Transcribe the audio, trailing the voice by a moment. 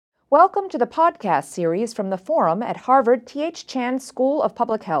Welcome to the podcast series from the Forum at Harvard T.H. Chan School of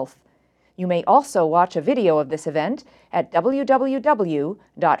Public Health. You may also watch a video of this event at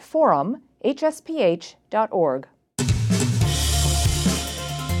www.forumhsph.org.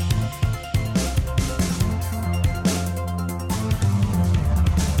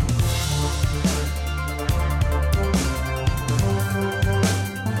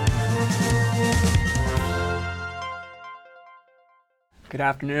 Good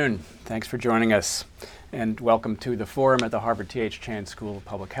afternoon. Thanks for joining us, and welcome to the Forum at the Harvard T.H. Chan School of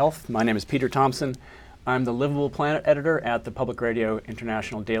Public Health. My name is Peter Thompson. I'm the Livable Planet editor at the Public Radio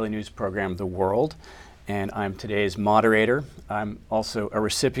International daily news program, The World, and I'm today's moderator. I'm also a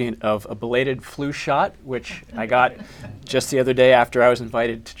recipient of a belated flu shot, which I got just the other day after I was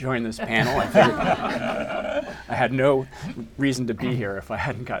invited to join this panel. I figured I had no reason to be here if I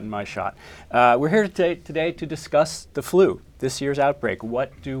hadn't gotten my shot. We're here today to discuss the flu, this year's outbreak.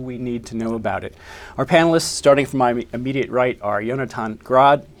 What do we need to know about it? Our panelists, starting from my immediate right, are Jonathan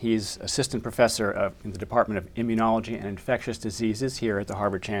Grad. He's assistant professor in the Department of Immunology and Infectious Diseases here at the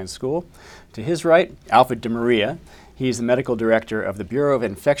Harvard Chan School. To his right, Alfred de Maria. He's the medical director of the Bureau of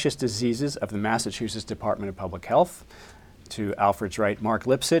Infectious Diseases of the Massachusetts Department of Public Health. To Alfred's right, Mark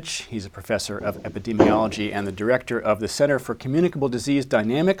Lipsitch. He's a professor of epidemiology and the director of the Center for Communicable Disease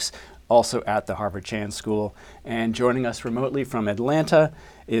Dynamics, also at the Harvard Chan School. And joining us remotely from Atlanta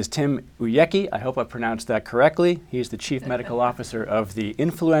is Tim Uyeki. I hope I pronounced that correctly. He's the Chief Medical Officer of the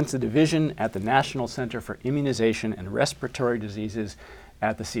Influenza Division at the National Center for Immunization and Respiratory Diseases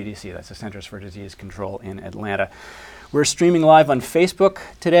at the CDC. That's the Centers for Disease Control in Atlanta. We're streaming live on Facebook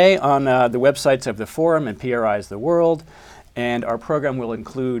today on the websites of the Forum and PRI's The World. And our program will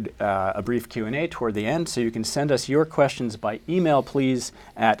include a brief Q&A toward the end, so you can send us your questions by email, please,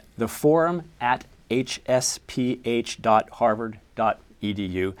 at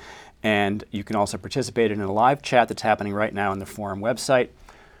theforum@hsph.harvard.edu. And you can also participate in a live chat that's happening right now on the Forum website.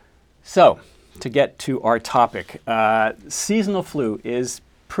 So, to get to our topic, seasonal flu is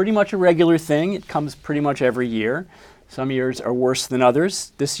pretty much a regular thing. It comes pretty much every year. Some years are worse than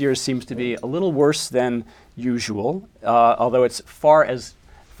others. This year seems to be a little worse than usual, although it's far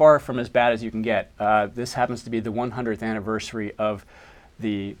from as bad as you can get. This happens to be the 100th anniversary of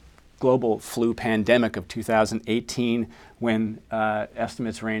the global flu pandemic of 2018, when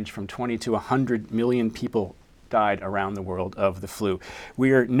estimates range from 20 to 100 million people died around the world of the flu.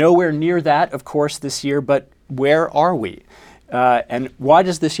 We are nowhere near that, of course, this year, but where are we? And why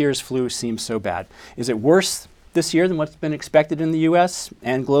does this year's flu seem so bad? Is it worse this year than what's been expected in the US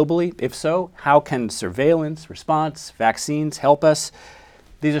and globally? If so, how can surveillance, response, vaccines help us?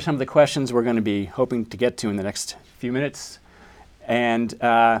 These are some of the questions we're going to be hoping to get to in the next few minutes. And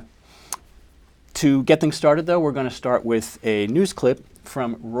to get things started, though, we're going to start with a news clip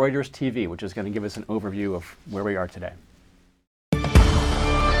from Reuters TV, which is going to give us an overview of where we are today.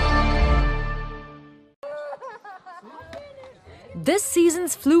 This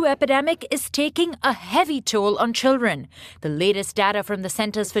season's flu epidemic is taking a heavy toll on children. The latest data from the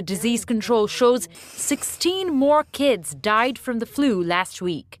Centers for Disease Control shows 16 more kids died from the flu last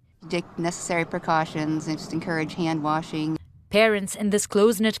week. Take necessary precautions and just encourage hand washing. Parents in this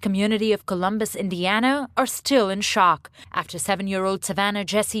close-knit community of Columbus, Indiana, are still in shock after 7-year-old Savannah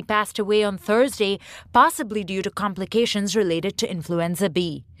Jessie passed away on Thursday, possibly due to complications related to influenza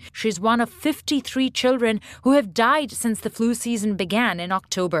B. She's one of 53 children who have died since the flu season began in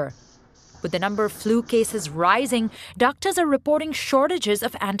October. With the number of flu cases rising, doctors are reporting shortages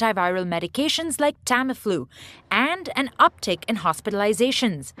of antiviral medications like Tamiflu and an uptick in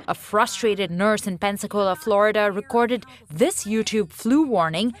hospitalizations. A frustrated nurse in Pensacola, Florida, recorded this YouTube flu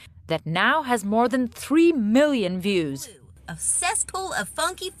warning that now has more than 3 million views. A cesspool of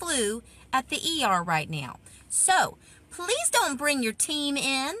funky flu at the ER right now. So, please don't bring your team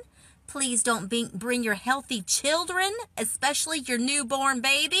in. Please don't bring your healthy children, especially your newborn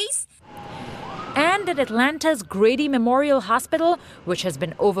babies. And at Atlanta's Grady Memorial Hospital, which has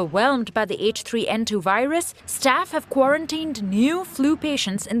been overwhelmed by the H3N2 virus, staff have quarantined new flu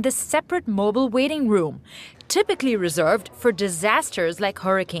patients in this separate mobile waiting room, typically reserved for disasters like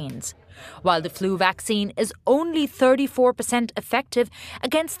hurricanes. While the flu vaccine is only 34% effective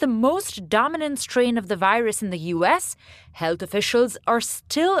against the most dominant strain of the virus in the U.S., health officials are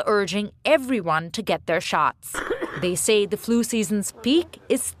still urging everyone to get their shots. They say the flu season's peak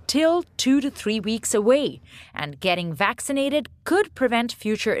is still 2 to 3 weeks away, and getting vaccinated could prevent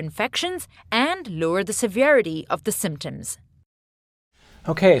future infections and lower the severity of the symptoms.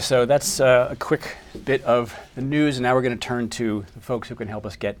 Okay, so that's a quick bit of the news, and now we're going to turn to the folks who can help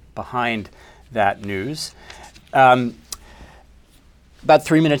us get behind that news. About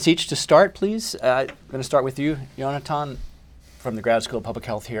 3 minutes each to start, please. I'm going to start with you, Jonathan, from the Grad School of Public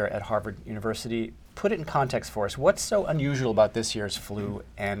Health here at Harvard University. Put it in context for us. What's so unusual about this year's flu,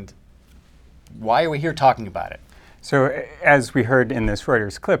 and why are we here talking about it? So as we heard in this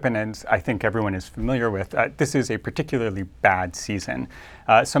Reuters clip, and as I think everyone is familiar with, this is a particularly bad season.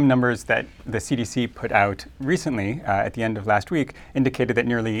 Some numbers that the CDC put out recently at the end of last week indicated that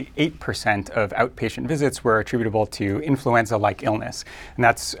nearly 8% of outpatient visits were attributable to influenza-like illness. And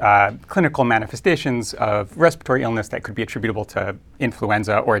that's clinical manifestations of respiratory illness that could be attributable to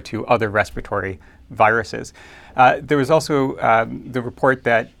influenza or to other respiratory viruses. There was also the report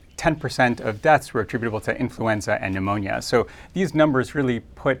that 10% of deaths were attributable to influenza and pneumonia. So these numbers really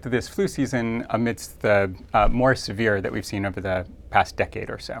put this flu season amidst the more severe that we've seen over the past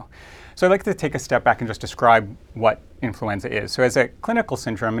decade or so. So I'd like to take a step back and just describe what influenza is. So as a clinical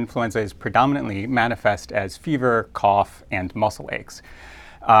syndrome, influenza is predominantly manifest as fever, cough, and muscle aches.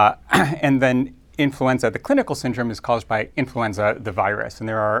 And then influenza, the clinical syndrome, is caused by influenza, the virus. And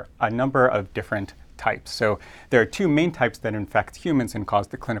there are a number of different types. So there are two main types that infect humans and cause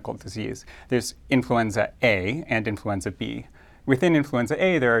the clinical disease. There's influenza A and influenza B. Within influenza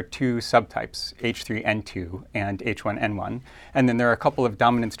A, there are two subtypes, H3N2 and H1N1. And then there are a couple of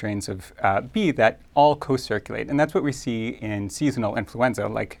dominant strains of B that all co-circulate. And that's what we see in seasonal influenza,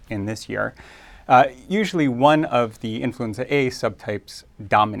 like in this year. Usually one of the influenza A subtypes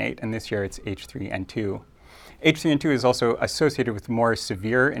dominate, and this year it's H3N2. H3N2 is also associated with more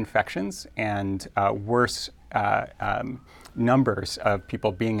severe infections and worse numbers of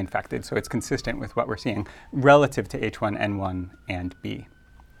people being infected. So it's consistent with what we're seeing relative to H1N1 and B.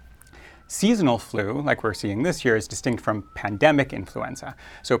 Seasonal flu, like we're seeing this year, is distinct from pandemic influenza.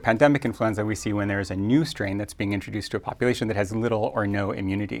 So pandemic influenza we see when there is a new strain that's being introduced to a population that has little or no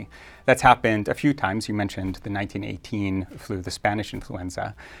immunity. That's happened a few times. You mentioned the 1918 flu, the Spanish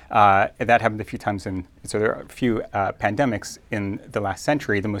influenza. That happened a few times, so there are a few pandemics in the last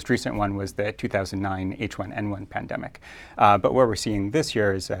century. The most recent one was the 2009 H1N1 pandemic. But what we're seeing this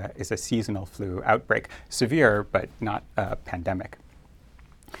year is a seasonal flu outbreak, severe but not pandemic.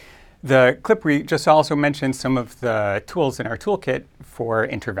 The clip we just also mentioned some of the tools in our toolkit for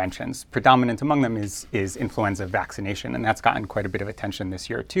interventions. Predominant among them is influenza vaccination, and that's gotten quite a bit of attention this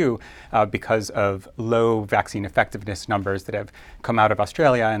year too because of low vaccine effectiveness numbers that have come out of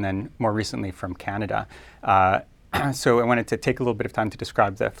Australia and then more recently from Canada. So I wanted to take a little bit of time to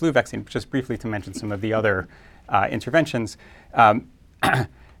describe the flu vaccine, just briefly to mention some of the other interventions.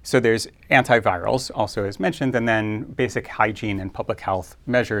 So there's antivirals, also as mentioned, and then basic hygiene and public health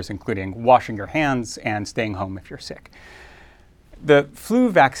measures, including washing your hands and staying home if you're sick. The flu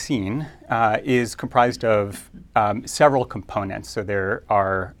vaccine is comprised of several components. So there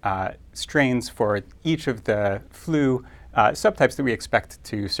are strains for each of the flu subtypes that we expect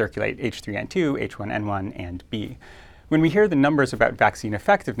to circulate, H3N2, H1N1, and B. When we hear the numbers about vaccine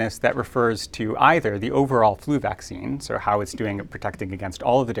effectiveness, that refers to either the overall flu vaccine, so how it's doing at protecting against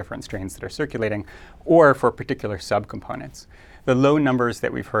all of the different strains that are circulating, or for particular subcomponents. The low numbers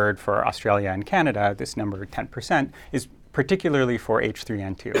that we've heard for Australia and Canada, this number 10%, is particularly for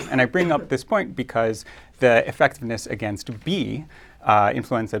H3N2. And I bring up this point because the effectiveness against B,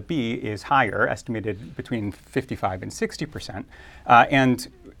 influenza B, is higher, estimated between 55 and 60%. And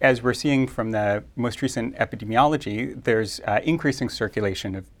as we're seeing from the most recent epidemiology, there's increasing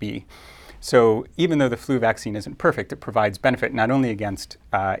circulation of B. So even though the flu vaccine isn't perfect, it provides benefit not only against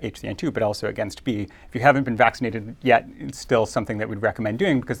H3N2, but also against B. If you haven't been vaccinated yet, it's still something that we'd recommend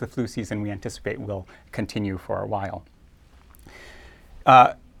doing because the flu season we anticipate will continue for a while.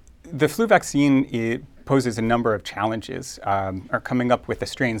 The flu vaccine poses a number of challenges, are coming up with the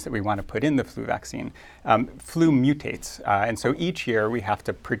strains that we want to put in the flu vaccine. Flu mutates, and so each year we have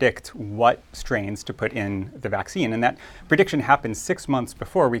to predict what strains to put in the vaccine, and that prediction happens 6 months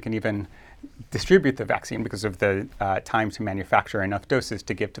before we can even distribute the vaccine because of the time to manufacture enough doses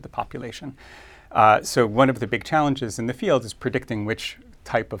to give to the population. So one of the big challenges in the field is predicting which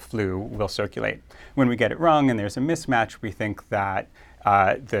type of flu will circulate. When we get it wrong and there's a mismatch, we think that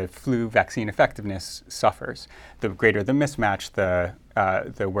the flu vaccine effectiveness suffers. The greater the mismatch,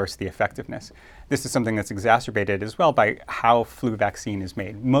 the worse the effectiveness. This is something that's exacerbated as well by how flu vaccine is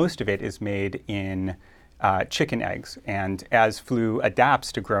made. Most of it is made in chicken eggs, and as flu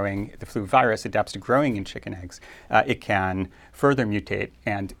adapts to growing, the flu virus adapts to growing in chicken eggs, it can further mutate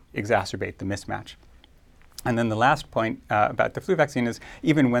and exacerbate the mismatch. And then the last point about the flu vaccine is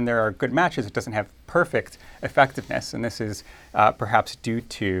even when there are good matches, it doesn't have perfect effectiveness. And this is perhaps due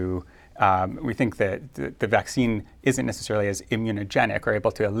to we think that the vaccine isn't necessarily as immunogenic or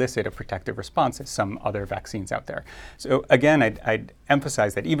able to elicit a protective response as some other vaccines out there. So again, I'd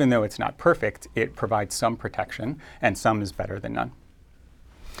emphasize that even though it's not perfect, it provides some protection, and some is better than none.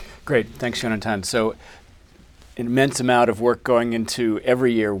 Great, thanks, Jonathan. So an immense amount of work going into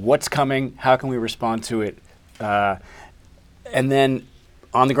every year. What's coming? How can we respond to it? And then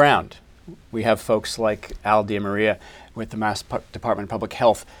on the ground, we have folks like Al DiMaria with the Mass Department of Public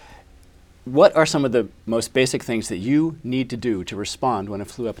Health. What are some of the most basic things that you need to do to respond when a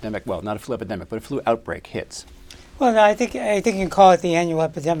flu epidemic, well, not a flu epidemic, but a flu outbreak hits? Well, no, I think you can call it the annual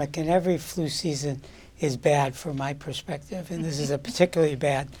epidemic, and every flu season is bad from my perspective, and this is a particularly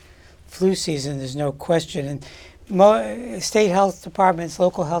bad flu season, there's no question. And state health departments,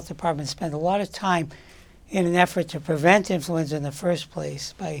 local health departments spend a lot of time in an effort to prevent influenza in the first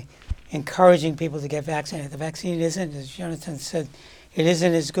place by encouraging people to get vaccinated. The vaccine isn't, as Jonathan said, it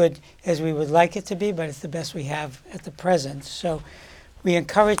isn't as good as we would like it to be, but it's the best we have at the present. So we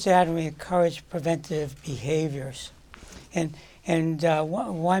encourage that, and we encourage preventive behaviors. And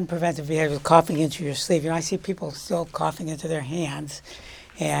one preventive behavior is coughing into your sleeve. I see people still coughing into their hands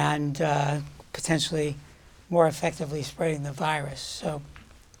and potentially more effectively spreading the virus. So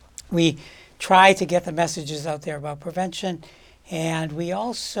we try to get the messages out there about prevention, and we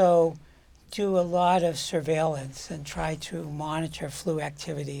also do a lot of surveillance and try to monitor flu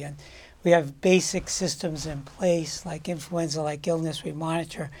activity. And we have basic systems in place, like influenza-like illness. We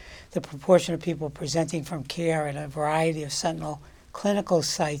monitor the proportion of people presenting from care at a variety of sentinel clinical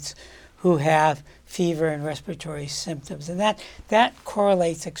sites who have fever and respiratory symptoms. And that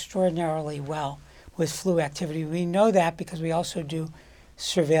correlates extraordinarily well with flu activity. We know that because we also do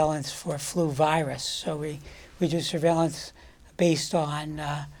surveillance for flu virus. So we do surveillance based on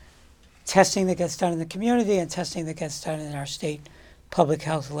testing that gets done in the community and testing that gets done in our state public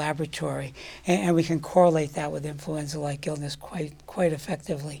health laboratory. And we can correlate that with influenza-like illness quite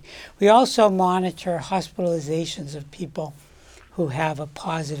effectively. We also monitor hospitalizations of people who have a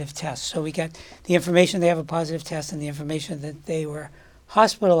positive test. So we get the information they have a positive test and the information that they were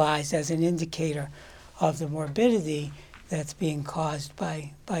hospitalized as an indicator of the morbidity that's being caused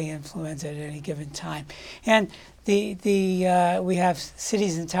by influenza at any given time. And we have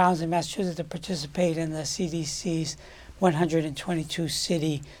cities and towns in Massachusetts that participate in the CDC's 122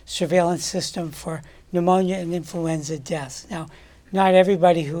 city surveillance system for pneumonia and influenza deaths. Now, not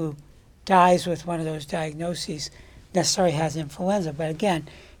everybody who dies with one of those diagnoses necessarily has influenza, but again,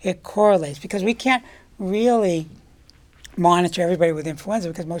 it correlates because we can't really monitor everybody with influenza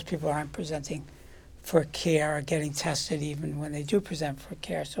because most people aren't presenting for care or getting tested even when they do present for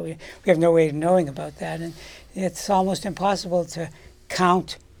care. So we have no way of knowing about that. And it's almost impossible to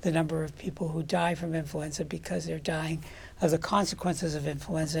count the number of people who die from influenza because they're dying of the consequences of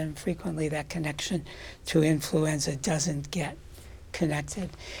influenza, and frequently that connection to influenza doesn't get connected.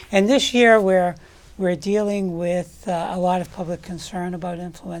 And this year we're dealing with a lot of public concern about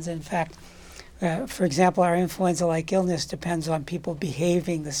influenza. In fact, for example, our influenza-like illness depends on people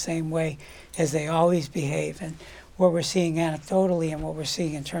behaving the same way as they always behave. And what we're seeing anecdotally and what we're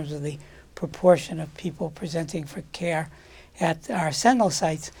seeing in terms of the proportion of people presenting for care at our sentinel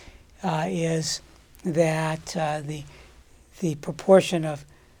sites is that the proportion of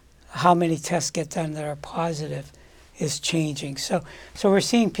how many tests get done that are positive is changing. So we're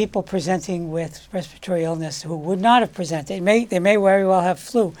seeing people presenting with respiratory illness who would not have presented. They may very well have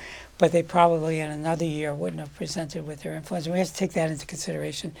flu, but they probably in another year wouldn't have presented with their influenza. We have to take that into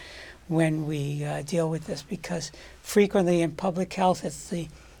consideration when we deal with this, because frequently in public health, it's the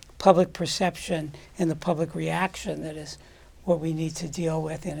public perception and the public reaction that is what we need to deal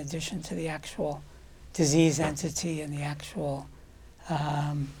with, in addition to the actual disease entity and the actual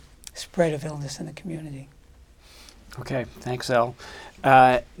spread of illness in the community. Okay, thanks, Al.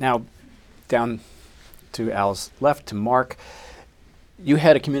 Now, down to Al's left, to Mark. You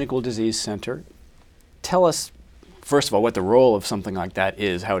had a communicable disease center. Tell us, first of all, what the role of something like that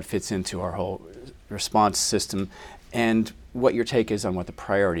is, how it fits into our whole response system, and what your take is on what the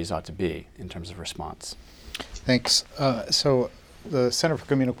priorities ought to be in terms of response. Thanks. So the Center for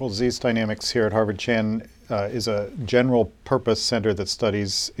Communicable Disease Dynamics here at Harvard Chan is a general purpose center that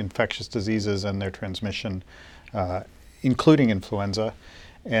studies infectious diseases and their transmission, including influenza.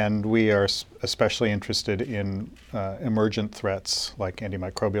 And we are especially interested in emergent threats like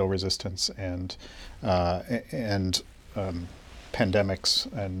antimicrobial resistance and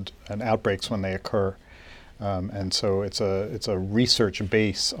pandemics and outbreaks when they occur. And so it's a research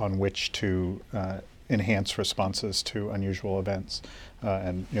base on which to enhance responses to unusual events.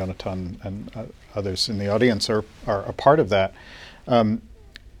 And Jonathan and others in the audience are a part of that.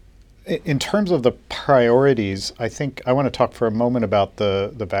 in terms of the priorities, I think I want to talk for a moment about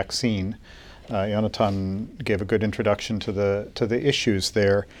the vaccine. Yonatan gave a good introduction to the issues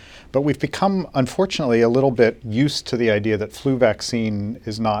there, but we've become, unfortunately, a little bit used to the idea that flu vaccine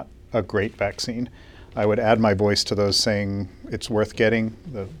is not a great vaccine. I would add my voice to those saying it's worth getting.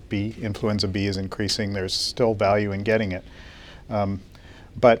 The influenza B is increasing. There's still value in getting it.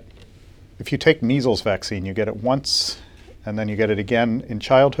 But if you take measles vaccine, you get it once, and then you get it again in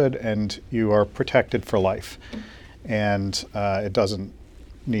childhood, and you are protected for life. And it doesn't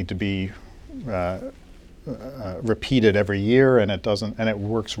need to be repeated every year, and it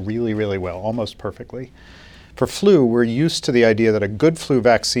works really, really well, almost perfectly. For flu, we're used to the idea that a good flu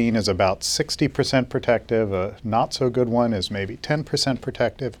vaccine is about 60% protective, a not so good one is maybe 10%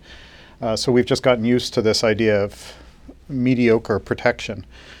 protective. So we've just gotten used to this idea of mediocre protection.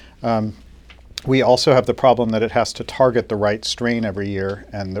 We also have the problem that it has to target the right strain every year,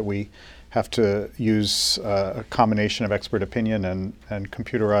 and that we have to use a combination of expert opinion and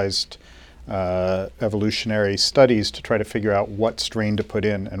computerized evolutionary studies to try to figure out what strain to put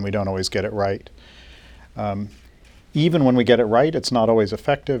in, and we don't always get it right. Even when we get it right, it's not always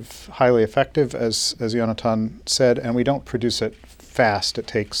effective, highly effective, as Yonatan said, and we don't produce it fast. It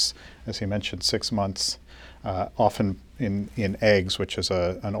takes, as he mentioned, 6 months, often in eggs, which is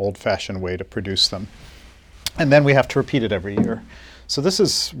an old-fashioned way to produce them. And then we have to repeat it every year. So this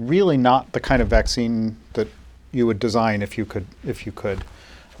is really not the kind of vaccine that you would design if you could.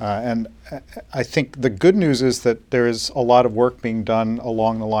 And I think the good news is that there is a lot of work being done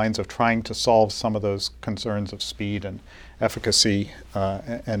along the lines of trying to solve some of those concerns of speed and efficacy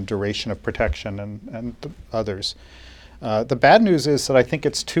and duration of protection and others. The bad news is that I think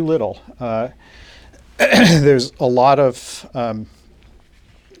it's too little. There's a lot of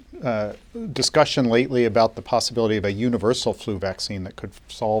discussion lately about the possibility of a universal flu vaccine that could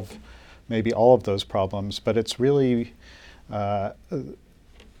solve maybe all of those problems, but it's really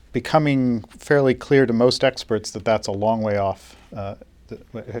becoming fairly clear to most experts that that's a long way off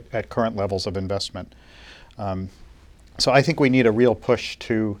at current levels of investment. So I think we need a real push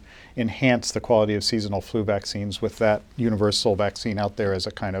to enhance the quality of seasonal flu vaccines with that universal vaccine out there as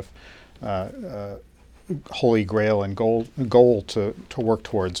a kind of holy grail and goal to work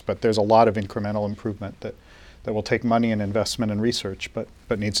towards. But there's a lot of incremental improvement that will take money and investment and research, but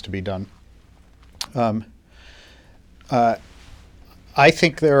needs to be done. I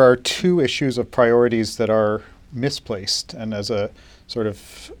think there are two issues of priorities that are misplaced, and as a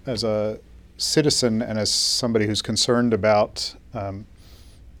citizen and as somebody who's concerned about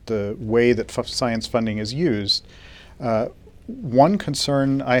the way that science funding is used, one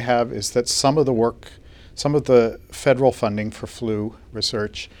concern I have is that some of the federal funding for flu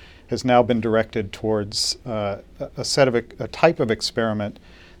research has now been directed towards a type of experiment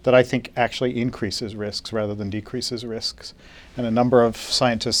that I think actually increases risks rather than decreases risks. And a number of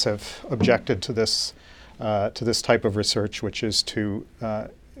scientists have objected to this type of research, which is to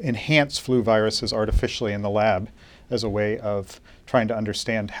enhance flu viruses artificially in the lab as a way of trying to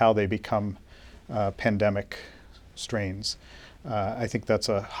understand how they become pandemic strains. I think that's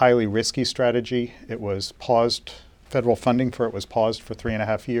a highly risky strategy. It was paused, federal funding for it was paused for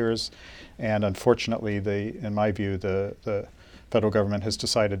 3.5 years, and unfortunately, in my view, the federal government has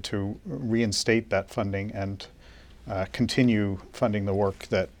decided to reinstate that funding and continue funding the work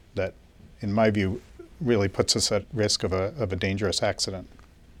that, in my view, really puts us at risk of a dangerous accident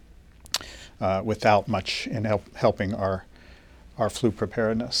without much in helping our flu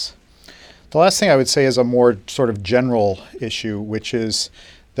preparedness. The last thing I would say is a more sort of general issue, which is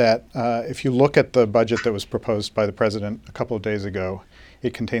that if you look at the budget that was proposed by the president a couple of days ago,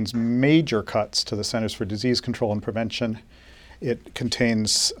 it contains major cuts to the Centers for Disease Control and Prevention. It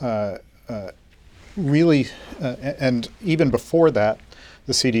contains and even before that,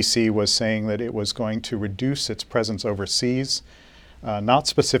 the CDC was saying that it was going to reduce its presence overseas, not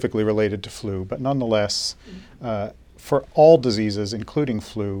specifically related to flu, but nonetheless, for all diseases, including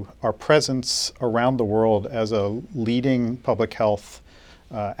flu, our presence around the world as a leading public health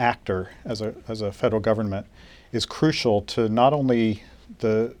actor, as a federal government, is crucial to not only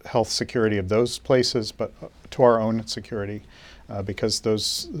the health security of those places, but to our own security, because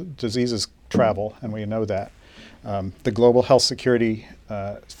those diseases travel, and we know that. The global health security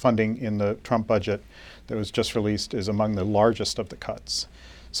funding in the Trump budget that was just released is among the largest of the cuts.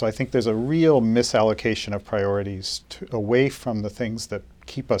 So I think there's a real misallocation of priorities away from the things that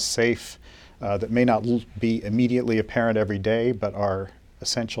keep us safe, that may not be immediately apparent every day, but are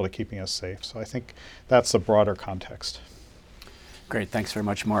essential to keeping us safe. So I think that's the broader context. Great, thanks very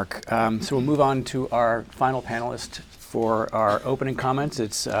much, Mark. So we'll move on to our final panelist for our opening comments.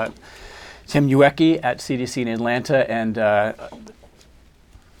 It's Tim Uecke at CDC in Atlanta, and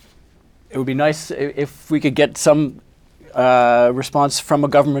it would be nice if we could get some response from a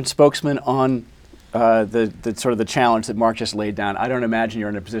government spokesman on the sort of the challenge that Mark just laid down. I don't imagine you're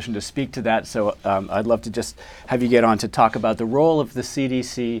in a position to speak to that, so I'd love to just have you get on to talk about the role of the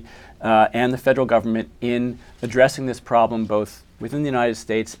CDC and the federal government in addressing this problem, both within the United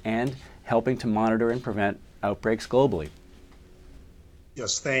States and helping to monitor and prevent outbreaks globally.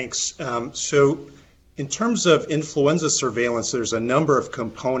 Yes, thanks. So in terms of influenza surveillance, there's a number of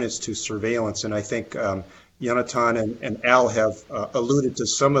components to surveillance, and I think Jonathan and Al have alluded to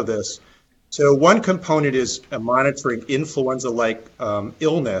some of this. So one component is monitoring influenza-like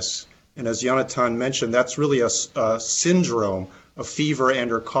illness, and as Jonathan mentioned, that's really a syndrome, a fever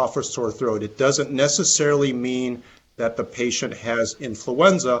and or cough or sore throat. It doesn't necessarily mean that the patient has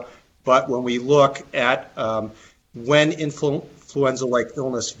influenza, but when we look at when influenza-like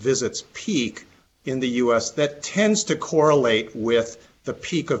illness visits peak in the U.S., that tends to correlate with the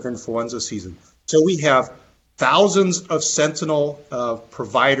peak of influenza season. So we have thousands of sentinel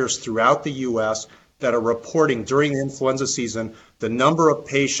providers throughout the U.S. that are reporting during the influenza season the number of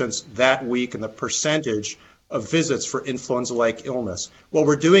patients that week and the percentage of visits for influenza-like illness. What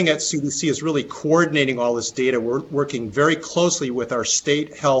we're doing at CDC is really coordinating all this data. We're working very closely with our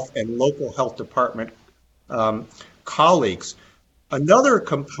state health and local health department colleagues. Another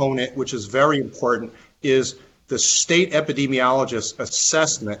component, which is very important, is the state epidemiologist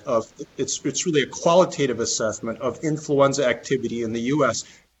assessment of, it's really a qualitative assessment of influenza activity in the U.S.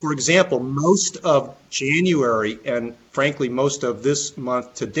 For example, most of January and frankly most of this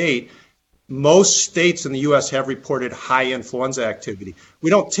month to date, most states in the U.S. have reported high influenza activity. We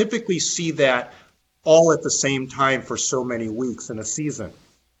don't typically see that all at the same time for so many weeks in a season.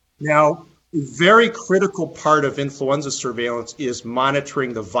 Now, a very critical part of influenza surveillance is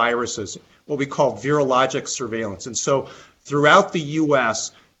monitoring the viruses, what we call virologic surveillance. And so throughout the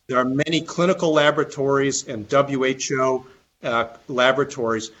U.S., there are many clinical laboratories and WHO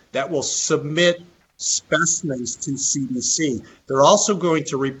laboratories that will submit specimens to CDC. They're also going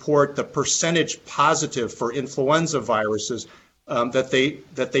to report the percentage positive for influenza viruses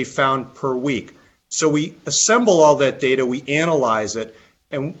that they found per week. So we assemble all that data, we analyze it,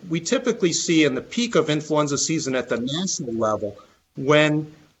 and we typically see in the peak of influenza season at the national level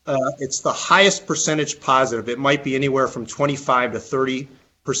when it's the highest percentage positive. It might be anywhere from 25 to 30%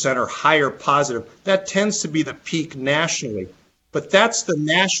 or higher positive. That tends to be the peak nationally. But that's the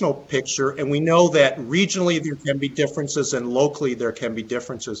national picture, and we know that regionally there can be differences and locally there can be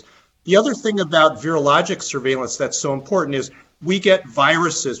differences. The other thing about virologic surveillance that's so important is we get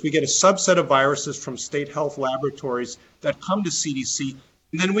viruses, we get a subset of viruses from state health laboratories that come to CDC,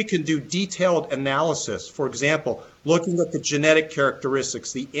 and then we can do detailed analysis. For example, looking at the genetic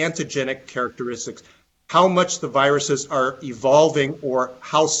characteristics, the antigenic characteristics, how much the viruses are evolving or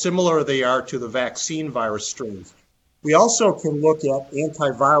how similar they are to the vaccine virus strains. We also can look at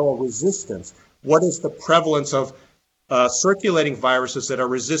antiviral resistance. What is the prevalence of circulating viruses that are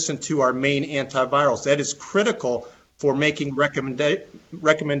resistant to our main antivirals? That is critical for making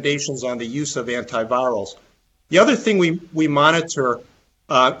recommendations on the use of antivirals. The other thing we monitor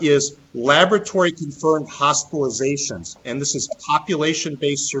is laboratory confirmed hospitalizations, and this is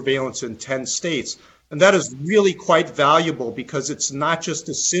population-based surveillance in 10 states. And that is really quite valuable because it's not just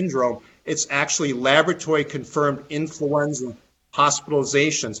a syndrome, it's actually laboratory confirmed influenza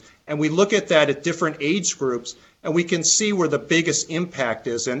hospitalizations. And we look at that at different age groups, and we can see where the biggest impact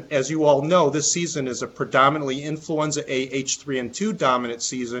is. And as you all know, this season is a predominantly influenza A, H3N2 dominant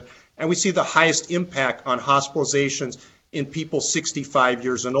season, and we see the highest impact on hospitalizations in people 65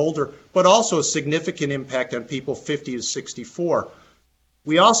 years and older, but also a significant impact on people 50 to 64.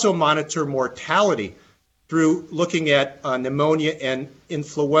 We also monitor mortality through looking at pneumonia and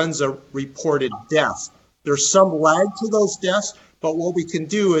influenza reported deaths. There's some lag to those deaths, but what we can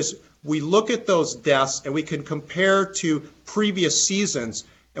do is we look at those deaths and we can compare to previous seasons,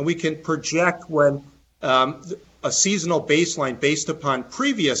 and we can project when a seasonal baseline based upon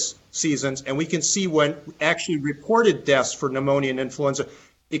previous seasons, and we can see when actually reported deaths for pneumonia and influenza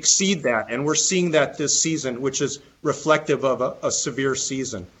exceed that. And we're seeing that this season, which is reflective of a severe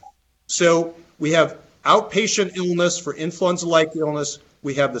season. So we have outpatient illness for influenza-like illness.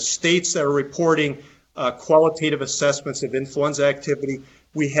 We have the states that are reporting qualitative assessments of influenza activity.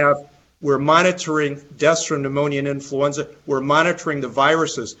 We're monitoring deaths from pneumonia and influenza. We're monitoring the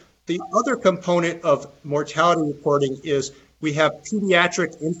viruses. The other component of mortality reporting is we have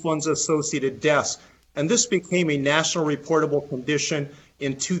pediatric influenza-associated deaths. and this became a national reportable condition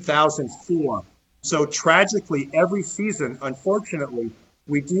in 2004. So tragically, every season, unfortunately,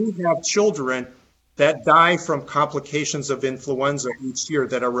 we do have children that die from complications of influenza each year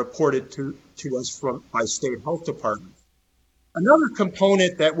that are reported to us by state health departments. Another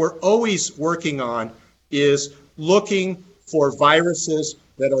component that we're always working on is looking for viruses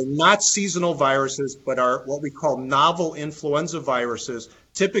that are not seasonal viruses, but are what we call novel influenza viruses,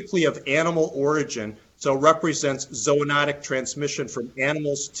 typically of animal origin, so represents zoonotic transmission from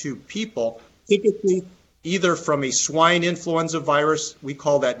animals to people, typically either from a swine influenza virus, we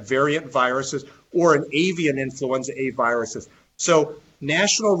call that variant viruses, or an avian influenza A viruses. So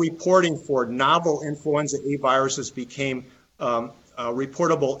national reporting for novel influenza A viruses became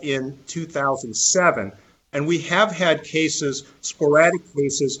reportable in 2007. And we have had cases, sporadic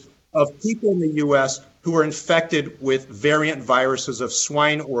cases, of people in the U.S. who were infected with variant viruses of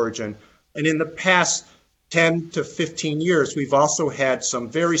swine origin. And in the past 10 to 15 years, we've also had some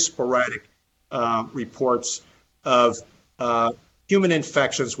very sporadic reports of human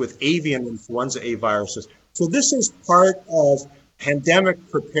infections with avian influenza A viruses. So this is part of pandemic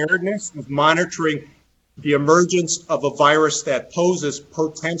preparedness, of monitoring the emergence of a virus that poses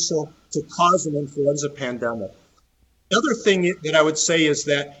potential to cause an influenza pandemic. The other thing that I would say is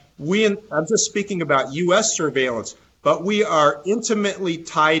that I'm just speaking about U.S. surveillance, but we are intimately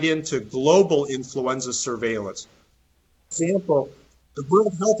tied into global influenza surveillance. For example, the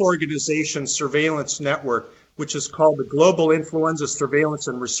World Health Organization surveillance network, which is called the Global Influenza Surveillance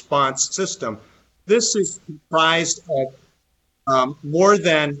and Response System, this is comprised of more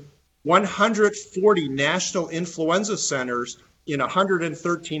than 140 national influenza centers in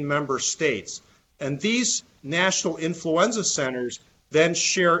 113 member states. And these national influenza centers then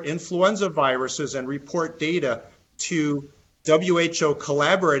share influenza viruses and report data to WHO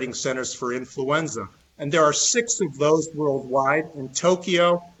collaborating centers for influenza. And there are 6 of those worldwide, in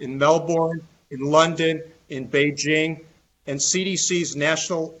Tokyo, in Melbourne, in London, in Beijing. And CDC's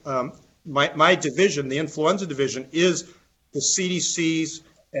national, my division, the influenza division, is the CDC's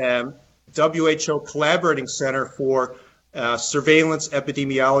WHO Collaborating Center for Surveillance,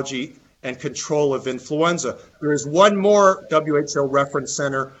 Epidemiology, and Control of Influenza. There is one more WHO reference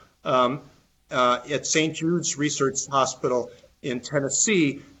center at St. Jude's Research Hospital in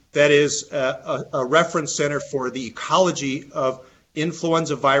Tennessee that is a reference center for the ecology of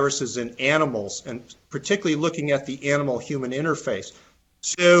influenza viruses in animals, and particularly looking at the animal-human interface.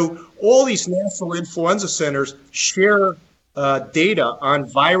 So all these national influenza centers share data on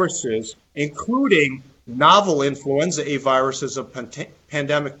viruses, including novel influenza A viruses of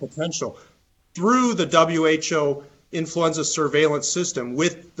pandemic potential, through the WHO influenza surveillance system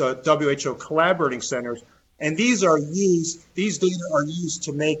with the WHO collaborating centers. And these data are used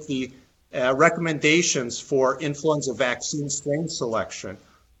to make the recommendations for influenza vaccine strain selection.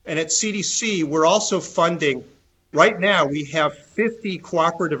 And at CDC, we're also funding, right now we have 50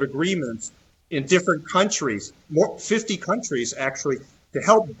 cooperative agreements in different countries, 50 countries actually, to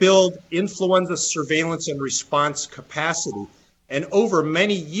help build influenza surveillance and response capacity. And over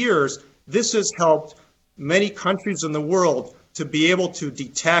many years, this has helped many countries in the world to be able to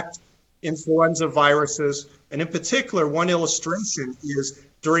detect influenza viruses. And in particular, one illustration is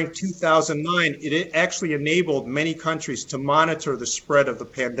during 2009, it actually enabled many countries to monitor the spread of the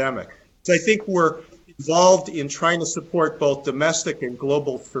pandemic. So I think we're involved in trying to support both domestic and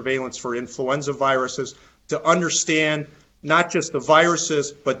global surveillance for influenza viruses to understand not just the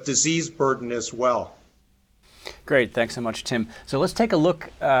viruses, but disease burden as well. Great, thanks so much, Tim. So let's take a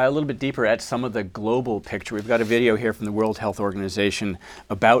look a little bit deeper at some of the global picture. We've got a video here from the World Health Organization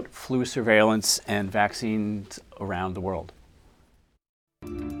about flu surveillance and vaccines around the world.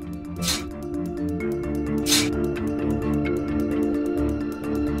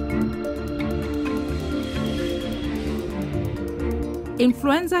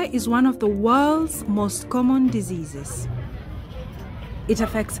 Influenza is one of the world's most common diseases. It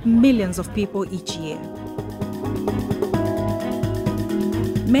affects millions of people each year.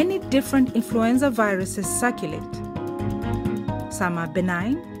 Many different influenza viruses circulate. Some are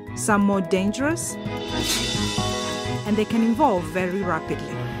benign, some more dangerous, and they can evolve very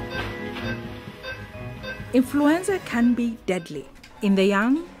rapidly. Influenza can be deadly in the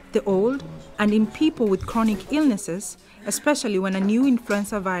young, the old, and in people with chronic illnesses, especially when a new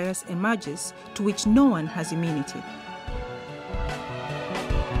influenza virus emerges to which no one has immunity.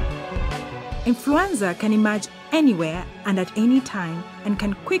 Influenza can emerge anywhere and at any time and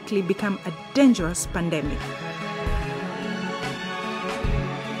can quickly become a dangerous pandemic.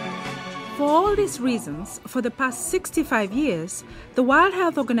 For all these reasons, for the past 65 years, the World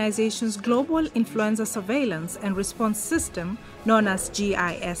Health Organization's Global Influenza Surveillance and Response System, known as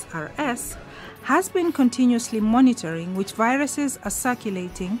GISRS, has been continuously monitoring which viruses are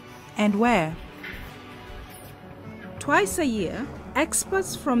circulating and where. Twice a year,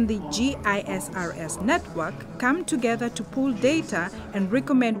 experts from the GISRS network come together to pool data and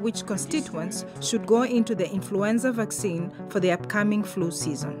recommend which constituents should go into the influenza vaccine for the upcoming flu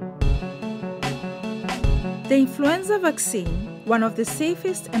season. The influenza vaccine, one of the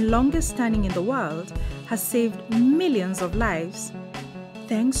safest and longest standing in the world, has saved millions of lives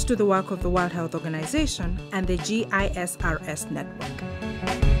thanks to the work of the World Health Organization and the GISRS network.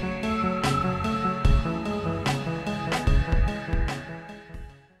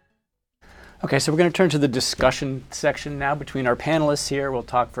 Okay, so we're going to turn to the discussion section now between our panelists here. We'll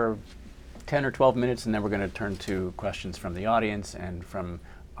talk for 10 or 12 minutes, and then we're going to turn to questions from the audience and from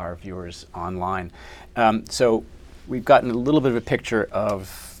our viewers online. So we've gotten a little bit of a picture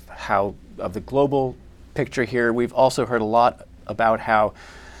of the global picture here. We've also heard a lot about how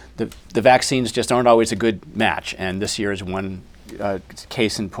the vaccines just aren't always a good match, and this year is one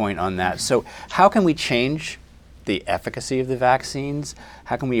case in point on that. So how can we change the efficacy of the vaccines?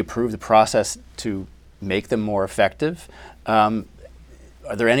 How can we improve the process to make them more effective? Are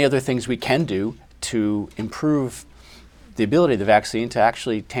there any other things we can do to improve the ability of the vaccine to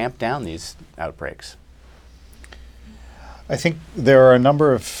actually tamp down these outbreaks? I think there are a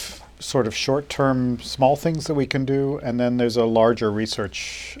number of sort of short-term small things that we can do, and then there's a larger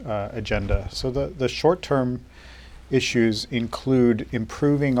research agenda. So the short-term issues include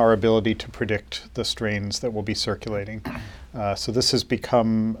improving our ability to predict the strains that will be circulating. So this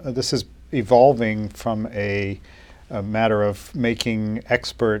is evolving from a matter of making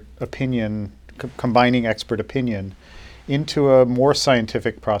expert opinion, combining expert opinion into a more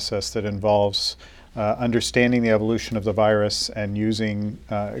scientific process that involves understanding the evolution of the virus and using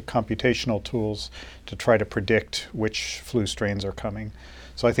computational tools to try to predict which flu strains are coming.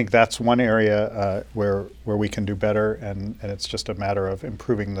 So I think that's one area where we can do better, and it's just a matter of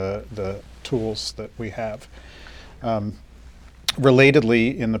improving the tools that we have.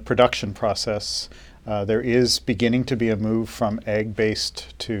 Relatedly, in the production process, there is beginning to be a move from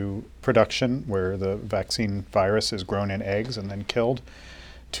egg-based to production, where the vaccine virus is grown in eggs and then killed,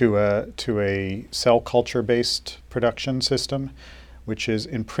 to a cell culture-based production system, which is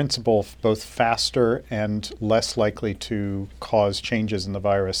in principle both faster and less likely to cause changes in the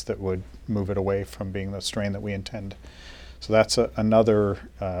virus that would move it away from being the strain that we intend. So that's another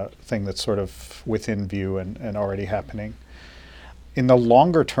thing that's sort of within view and already happening. In the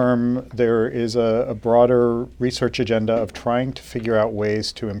longer term, there is a broader research agenda of trying to figure out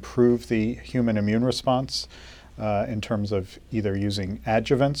ways to improve the human immune response in terms of either using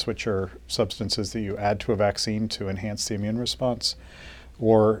adjuvants, which are substances that you add to a vaccine to enhance the immune response,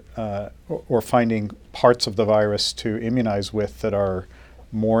 or finding parts of the virus to immunize with that are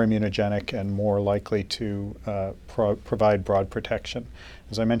more immunogenic and more likely to provide broad protection.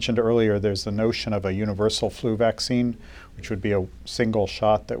 As I mentioned earlier, there's the notion of a universal flu vaccine, which would be a single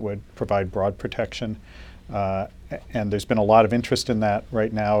shot that would provide broad protection. And there's been a lot of interest in that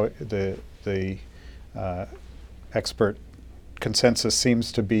right now. The expert consensus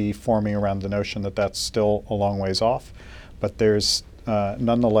seems to be forming around the notion that that's still a long ways off. But there's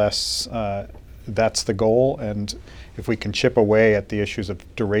nonetheless, that's the goal. And if we can chip away at the issues of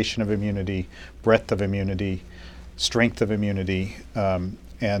duration of immunity, breadth of immunity, strength of immunity,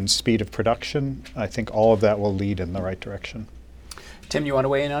 and speed of production, I think all of that will lead in the right direction. Tim, you want to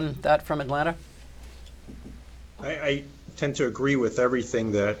weigh in on that from Atlanta? I tend to agree with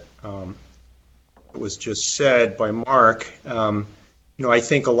everything that was just said by Mark. I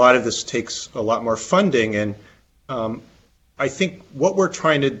think a lot of this takes a lot more funding, and I think what we're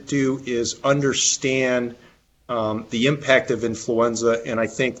trying to do is understand the impact of influenza, and I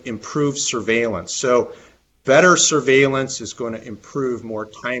think improve surveillance. So better surveillance is going to improve more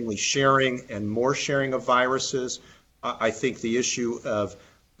timely sharing and more sharing of viruses. I think the issue of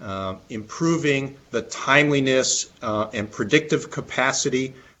improving the timeliness and predictive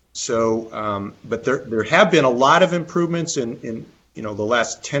capacity. So, but there have been a lot of improvements in the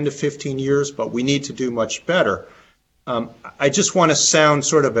last 10 to 15 years, but we need to do much better. I just want to sound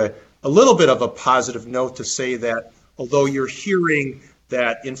sort of a little bit of a positive note to say that although you're hearing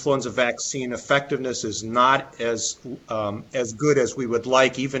that influenza vaccine effectiveness is not as good as we would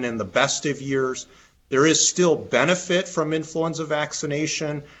like, even in the best of years, there is still benefit from influenza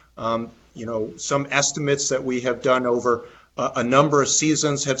vaccination. Some estimates that we have done over a number of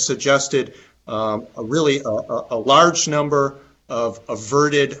seasons have suggested a large number of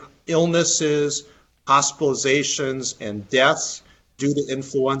averted illnesses, hospitalizations, and deaths due to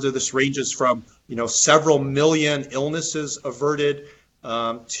influenza. This ranges from several million illnesses averted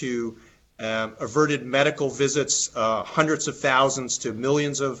to averted medical visits, hundreds of thousands to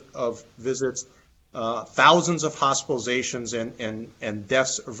millions of visits, thousands of hospitalizations and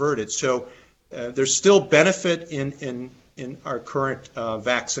deaths averted. So there's still benefit in our current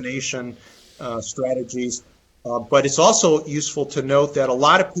vaccination strategies, but it's also useful to note that a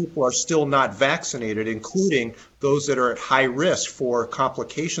lot of people are still not vaccinated, including those that are at high risk for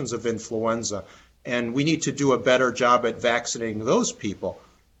complications of influenza, and we need to do a better job at vaccinating those people.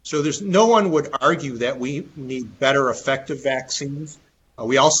 So no one would argue that we need better effective vaccines.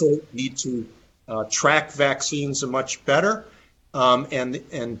 We also need to track vaccines much better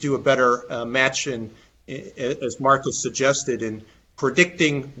and do a better match as Marco suggested, in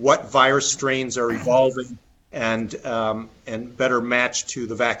predicting what virus strains are evolving and better match to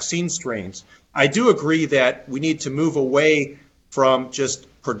the vaccine strains. I do agree that we need to move away from just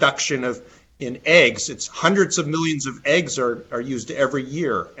production in eggs. It's hundreds of millions of eggs are used every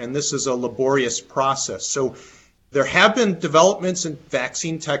year, and this is a laborious process. So there have been developments in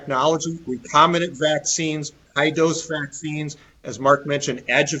vaccine technology, recombinant vaccines, high-dose vaccines, as Mark mentioned,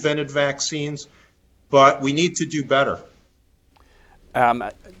 adjuvanted vaccines, but we need to do better.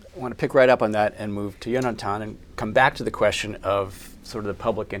 I want to pick right up on that and move to Jonathan and come back to the question of sort of the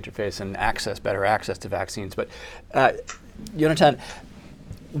public interface and better access to vaccines. But Jonathan,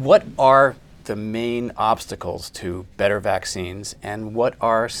 what are the main obstacles to better vaccines, and what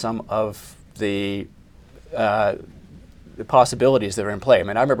are some of the possibilities that are in play? I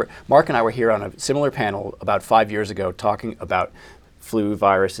mean, I remember Mark and I were here on a similar panel about 5 years ago talking about flu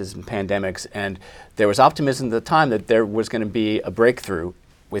viruses and pandemics, and there was optimism at the time that there was going to be a breakthrough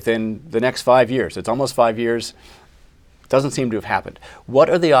within the next 5 years. It's almost 5 years. Doesn't seem to have happened. What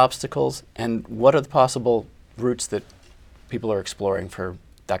are the obstacles, and what are the possible routes that people are exploring for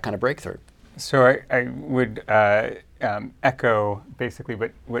that kind of breakthrough? So I would echo basically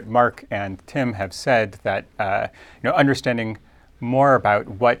what Mark and Tim have said, that understanding more about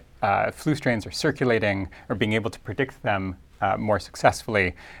what flu strains are circulating or being able to predict them more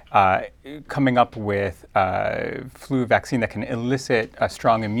successfully, coming up with a flu vaccine that can elicit a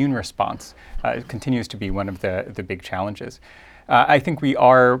strong immune response continues to be one of the big challenges. I think we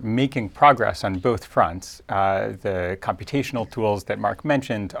are making progress on both fronts. The computational tools that Mark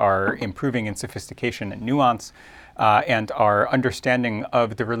mentioned are improving in sophistication and nuance, and our understanding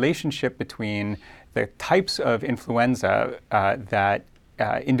of the relationship between the types of influenza that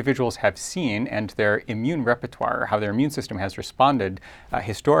individuals have seen and their immune repertoire, how their immune system has responded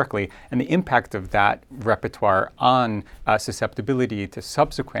historically, and the impact of that repertoire on susceptibility to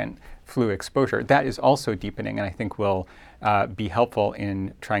subsequent flu exposure. That is also deepening, and I think will be helpful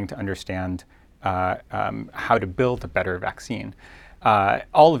in trying to understand how to build a better vaccine.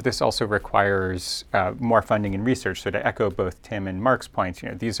 All of this also requires more funding and research. So to echo both Tim and Mark's points,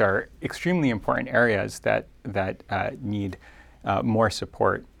 these are extremely important areas that need more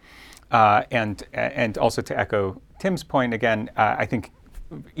support. And also to echo Tim's point again, I think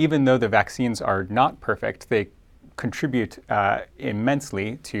even though the vaccines are not perfect, they contribute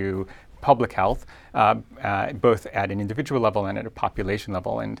immensely to public health, both at an individual level and at a population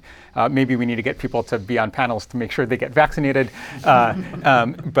level. And maybe we need to get people to be on panels to make sure they get vaccinated.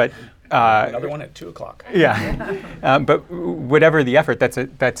 But another one at 2:00. Yeah. But whatever the effort,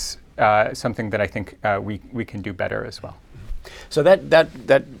 that's something that I think we can do better as well. So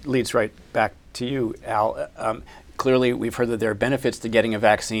that leads right back to you, Al. Clearly, we've heard that there are benefits to getting a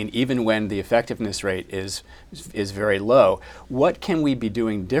vaccine even when the effectiveness rate is very low. What can we be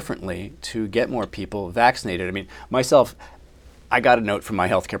doing differently to get more people vaccinated? I mean, myself, I got a note from my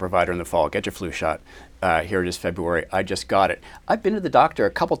healthcare provider in the fall, get your flu shot. Here it is February, I just got it. I've been to the doctor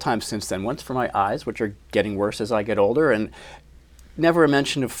a couple times since then, once for my eyes, which are getting worse as I get older, and never a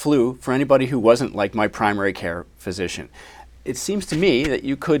mention of flu for anybody who wasn't like my primary care physician. It seems to me that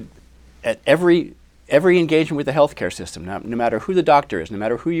you could, at every engagement with the healthcare system, no matter who the doctor is, no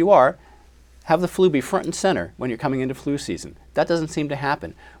matter who you are, have the flu be front and center when you're coming into flu season. That doesn't seem to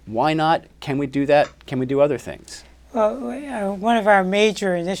happen. Why not? Can we do that? Can we do other things? Well, one of our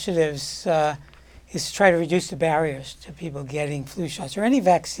major initiatives is to try to reduce the barriers to people getting flu shots or any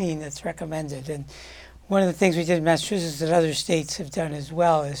vaccine that's recommended. And one of the things we did in Massachusetts that other states have done as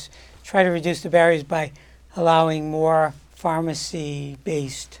well is try to reduce the barriers by allowing more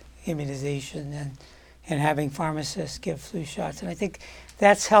pharmacy-based immunization and having pharmacists give flu shots. And I think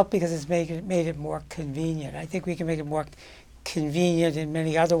that's helped because it's made it more convenient. I think we can make it more convenient in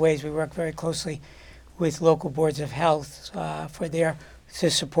many other ways. We work very closely with local boards of health for their to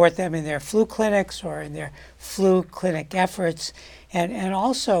support them in their flu clinics or in their flu clinic efforts, and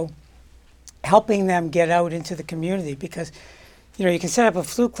also helping them get out into the community, because you can set up a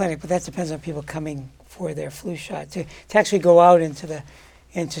flu clinic, but that depends on people coming for their flu shot. To actually go out into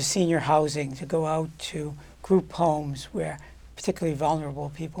senior housing, to go out to group homes where particularly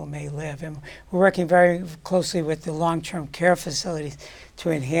vulnerable people may live. And we're working very closely with the long-term care facilities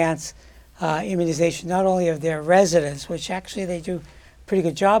to enhance immunization, not only of their residents, which actually they do a pretty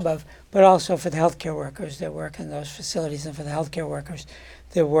good job of, but also for the healthcare workers that work in those facilities, and for the healthcare workers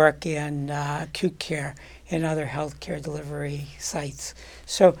that work in acute care and other healthcare delivery sites.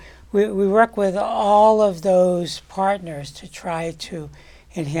 So we work with all of those partners to try to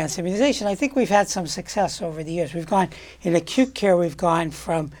enhance immunization. I think we've had some success over the years. In acute care, we've gone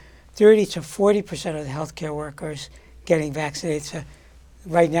from 30 to 40% of the healthcare workers getting vaccinated to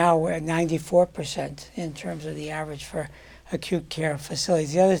right now we're at 94% in terms of the average for acute care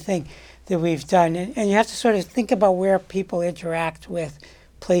facilities. The other thing that we've done, and you have to sort of think about where people interact with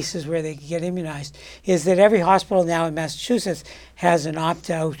places where they can get immunized, is that every hospital now in Massachusetts has an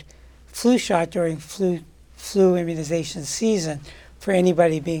opt-out flu shot during flu immunization season for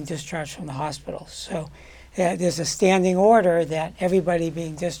anybody being discharged from the hospital. So there's a standing order that everybody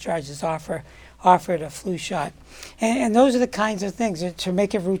being discharged is offered a flu shot. And those are the kinds of things, to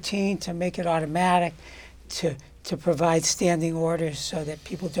make it routine, to make it automatic, to provide standing orders so that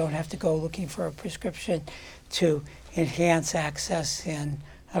people don't have to go looking for a prescription, to enhance access in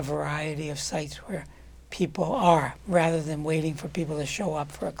a variety of sites where people are, rather than waiting for people to show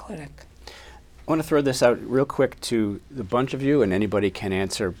up for a clinic. I want to throw this out real quick to the bunch of you, and anybody can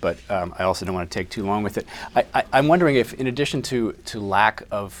answer, but I also don't want to take too long with it. I'm wondering if, in addition to lack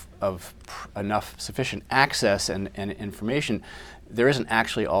of enough sufficient access and information, there isn't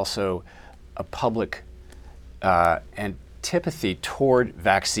actually also a public antipathy toward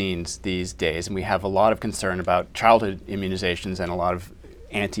vaccines these days, and we have a lot of concern about childhood immunizations and a lot of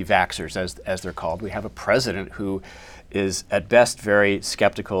anti-vaxxers, as they're called. We have a president who is at best very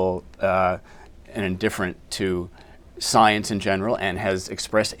skeptical and indifferent to science in general, and has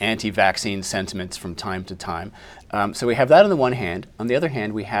expressed anti-vaccine sentiments from time to time. So we have that on the one hand. On the other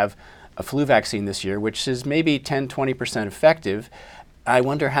hand, we have a flu vaccine this year, which is maybe 10-20% effective. I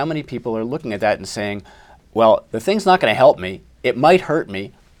wonder how many people are looking at that and saying, well, the thing's not going to help me. It might hurt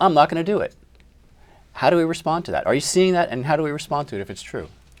me. I'm not going to do it. How do we respond to that? Are you seeing that, and how do we respond to it if it's true?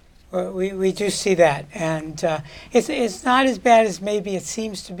 Well, we do see that, and it's not as bad as maybe it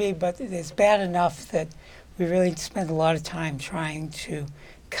seems to be, but it's bad enough that we really spend a lot of time trying to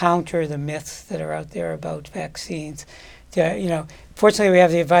counter the myths that are out there about vaccines. Fortunately, we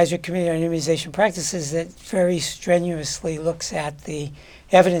have the Advisory Committee on Immunization Practices that very strenuously looks at the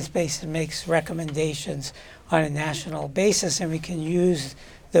evidence base and makes recommendations on a national basis, and we can use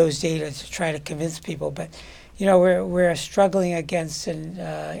those data to try to convince people. But we're struggling against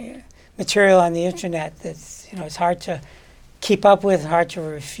material on the internet that's it's hard to keep up with, hard to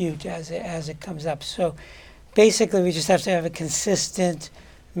refute as it comes up. So basically, we just have to have a consistent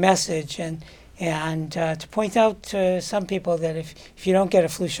message and to point out to some people that if you don't get a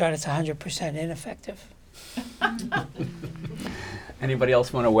flu shot, it's 100% ineffective. Anybody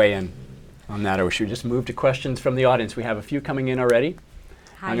else want to weigh in on that, or should we just move to questions from the audience? We have a few coming in already.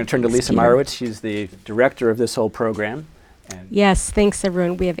 Hi, I'm going to turn to Lisa Meyerowitz. She's the director of this whole program. Yes, thanks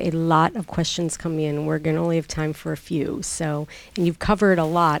everyone. We have a lot of questions coming in. We're going to only have time for a few. And you've covered a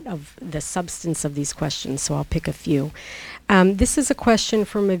lot of the substance of these questions, so I'll pick a few. This is a question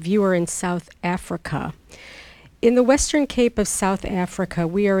from a viewer in South Africa. In the Western Cape of South Africa,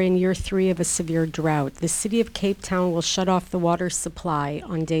 we are in year 3 of a severe drought. The city of Cape Town will shut off the water supply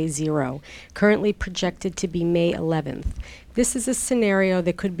on day 0, currently projected to be May 11th. This is a scenario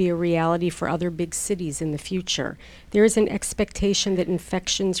that could be a reality for other big cities in the future. There is an expectation that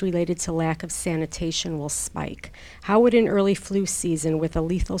infections related to lack of sanitation will spike. How would an early flu season with a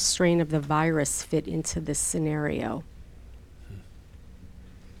lethal strain of the virus fit into this scenario?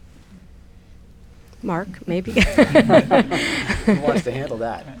 Mark, maybe. Who wants to handle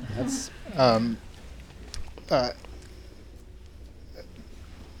that? That's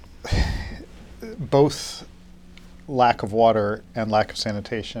both lack of water and lack of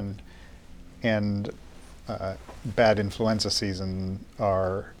sanitation and bad influenza season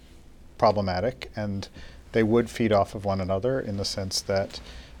are problematic, and they would feed off of one another in the sense that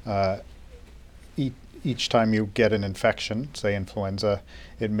each time you get an infection, say influenza,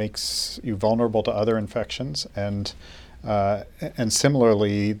 it makes you vulnerable to other infections, and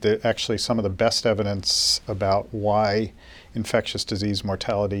similarly, actually some of the best evidence about why infectious disease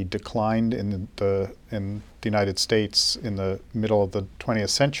mortality declined in the United States in the middle of the 20th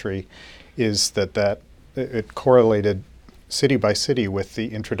century is that it correlated city by city with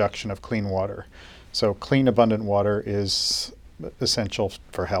the introduction of clean water. So clean, abundant water is essential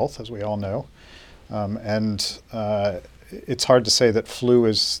for health, as we all know. It's hard to say that flu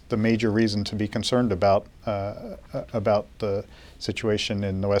is the major reason to be concerned about the situation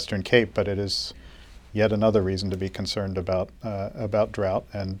in the Western Cape, but it is yet another reason to be concerned about drought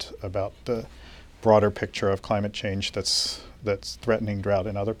and about the broader picture of climate change that's threatening drought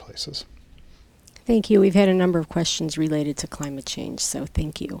in other places. Thank you. We've had a number of questions related to climate change, so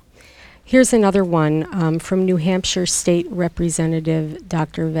thank you. Here's another one from New Hampshire State Representative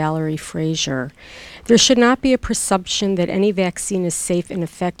Dr. Valerie Frazier. There should not be a presumption that any vaccine is safe and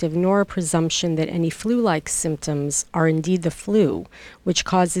effective, nor a presumption that any flu-like symptoms are indeed the flu, which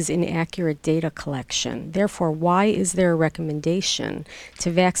causes inaccurate data collection. Therefore, why is there a recommendation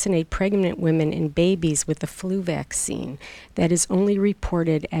to vaccinate pregnant women and babies with the flu vaccine that is only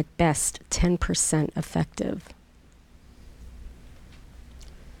reported at best 10% effective?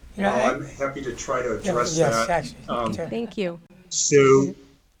 I'm happy to try to address that. Actually, thank you. So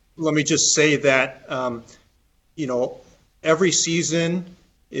let me just say that, every season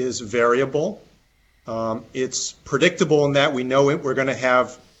is variable. It's predictable in that we know we're going to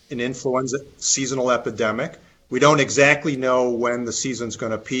have an influenza seasonal epidemic. We don't exactly know when the season's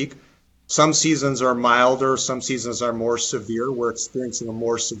going to peak. Some seasons are milder, some seasons are more severe. We're experiencing a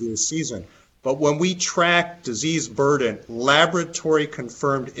more severe season. But when we track disease burden, laboratory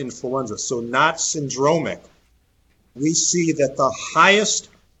confirmed influenza, so not syndromic, we see that the highest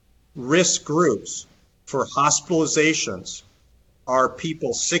risk groups for hospitalizations are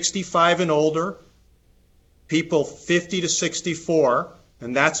people 65 and older, people 50 to 64,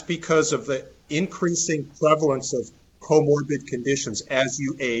 and that's because of the increasing prevalence of comorbid conditions as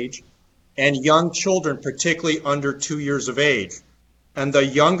you age, and young children, particularly under 2 years of age. And the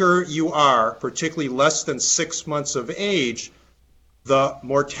younger you are, particularly less than 6 months of age, the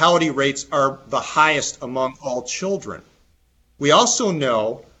mortality rates are the highest among all children. We also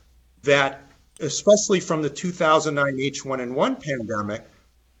know that, especially from the 2009 H1N1 pandemic,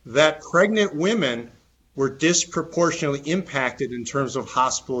 that pregnant women were disproportionately impacted in terms of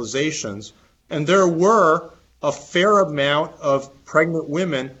hospitalizations. And there were a fair amount of pregnant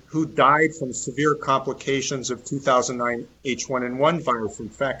women who died from severe complications of 2009 H1N1 virus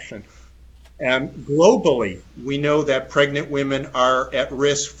infection. And globally, we know that pregnant women are at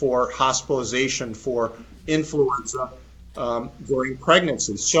risk for hospitalization for influenza during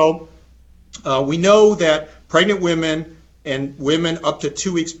pregnancy. So we know that pregnant women and women up to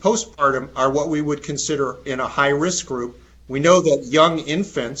 2 weeks postpartum are what we would consider in a high risk group. We know that young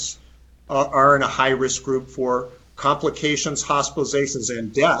infants are in a high risk group for complications, hospitalizations,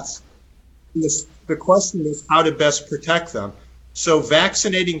 and deaths. The question is how to best protect them. So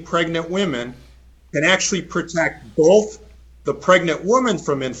vaccinating pregnant women can actually protect both the pregnant woman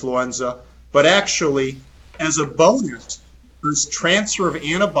from influenza, but actually, as a bonus, there's transfer of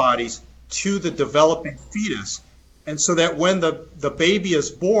antibodies to the developing fetus. And so that when the baby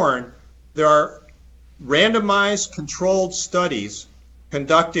is born, there are randomized controlled studies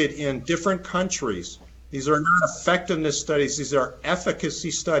conducted in different countries. These are not effectiveness studies, these are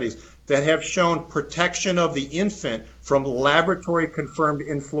efficacy studies that have shown protection of the infant from laboratory confirmed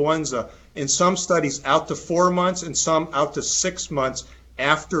influenza, in some studies out to 4 months and some out to 6 months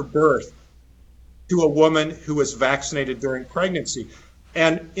after birth to a woman who was vaccinated during pregnancy.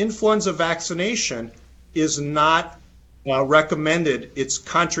 And influenza vaccination is not recommended, it's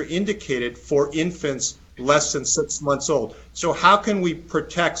contraindicated for infants less than 6 months old. So how can we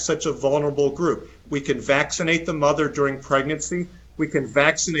protect such a vulnerable group? We can vaccinate the mother during pregnancy. We can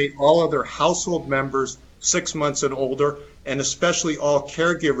vaccinate all other household members 6 months and older, and especially all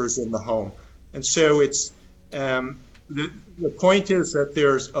caregivers in the home. And so it's the point is that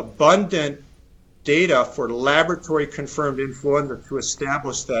there's abundant data for laboratory confirmed influenza to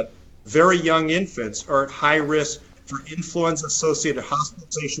establish that very young infants are at high risk for influenza associated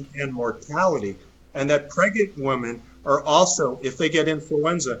hospitalization and mortality, and that pregnant women are also, if they get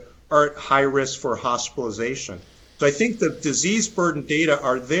influenza, are at high risk for hospitalization. So I think the disease burden data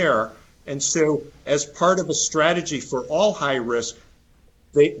are there, and so as part of a strategy for all high risk,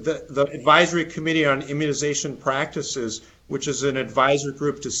 the Advisory Committee on Immunization Practices, which is an advisory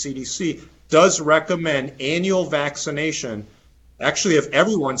group to CDC, does recommend annual vaccination, actually of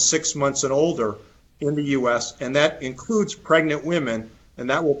everyone 6 months and older in the US, and that includes pregnant women, and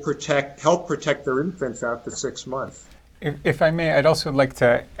that will help protect their infants out to 6 months. If I may, I'd also like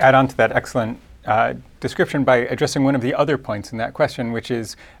to add on to that excellent description by addressing one of the other points in that question, which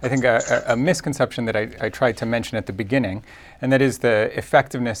is, I think, a misconception that I tried to mention at the beginning, and that is the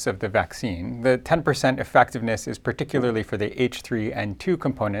effectiveness of the vaccine. The 10% effectiveness is particularly for the H3N2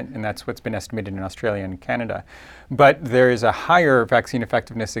 component, and that's what's been estimated in Australia and Canada. But there is a higher vaccine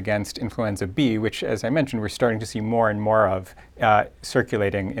effectiveness against influenza B, which, as I mentioned, we're starting to see more and more of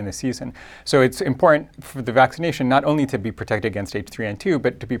circulating in the season. So it's important for the vaccination not only to be protected against H3N2,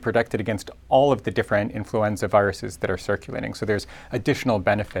 but to be protected against all of the different influenza viruses that are circulating. So there's additional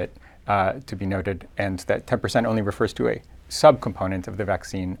benefit to be noted, and that 10% only refers to a subcomponent of the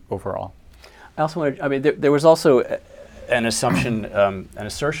vaccine overall. I also wanted, I mean, there was also an assumption, an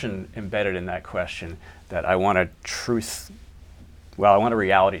assertion embedded in that question that I want I want a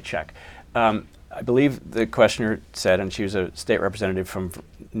reality check. I believe the questioner said, and she was a state representative from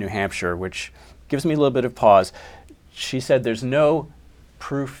New Hampshire, which gives me a little bit of pause. She said there's no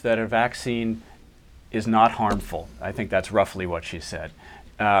proof that a vaccine is not harmful. I think that's roughly what she said.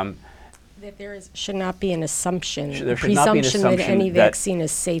 That should not be an assumption, there should not be an presumption that any vaccine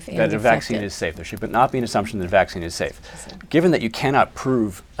is safe and that a effective. vaccine is safe. There should not be an assumption that a vaccine is safe. Given that you cannot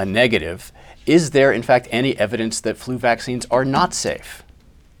prove a negative, is there in fact any evidence that flu vaccines are not safe?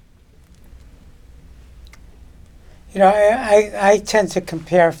 You know, I tend to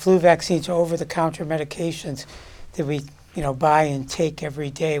compare flu vaccines to over-the-counter medications that we, buy and take every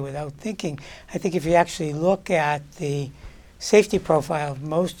day without thinking. I think if you actually look at the safety profile of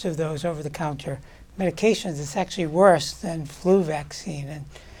most of those over-the-counter medications, it's actually worse than flu vaccine. And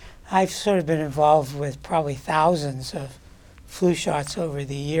I've sort of been involved with probably thousands of flu shots over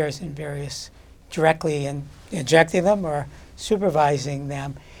the years in various directly injecting them or supervising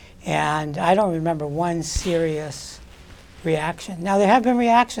them. And I don't remember one serious reaction. Now, there have been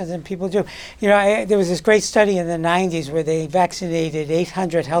reactions, and people do. There was this great study in the 90s where they vaccinated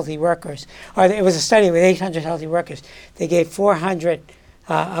 800 healthy workers, or it was a study with 800 healthy workers. They gave 400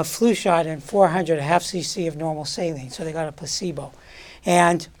 a flu shot and 400 a half cc of normal saline, so they got a placebo.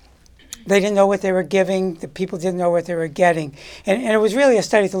 And they didn't know what they were giving. The people didn't know what they were getting. And it was really a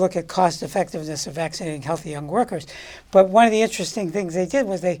study to look at cost effectiveness of vaccinating healthy young workers. But one of the interesting things they did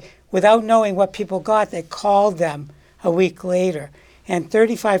was without knowing what people got, they called them a week later. And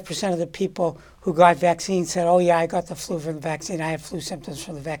 35% of the people who got vaccines said, oh yeah, I got the flu from the vaccine. I had flu symptoms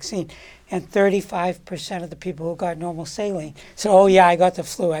from the vaccine. And 35% of the people who got normal saline said, oh yeah, I got the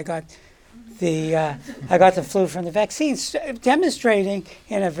flu. I got the flu from the vaccine, demonstrating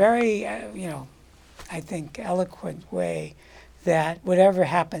in a very, I think, eloquent way that whatever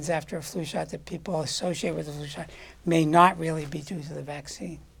happens after a flu shot that people associate with the flu shot may not really be due to the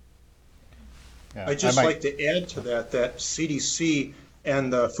vaccine. Yeah, I'd just like to add to that CDC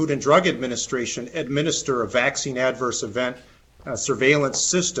and the Food and Drug Administration administer a vaccine adverse event surveillance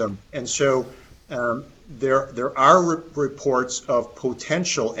system. And so there are reports of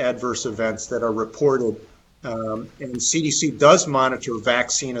potential adverse events that are reported, and CDC does monitor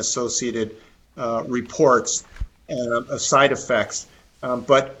vaccine-associated reports of side effects.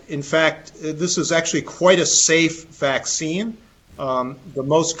 But in fact, this is actually quite a safe vaccine. The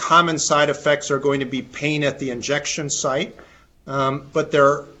most common side effects are going to be pain at the injection site, but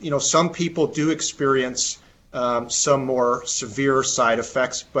some people do experience some more severe side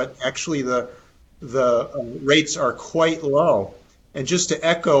effects, but actually the rates are quite low. And just to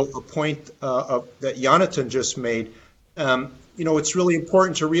echo a point that Jonathan just made, it's really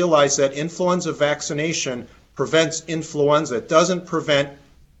important to realize that influenza vaccination prevents influenza. It doesn't prevent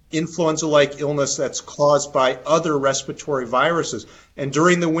influenza-like illness that's caused by other respiratory viruses. And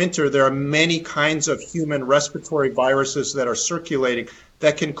during the winter, there are many kinds of human respiratory viruses that are circulating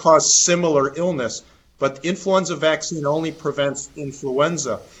that can cause similar illness. But the influenza vaccine only prevents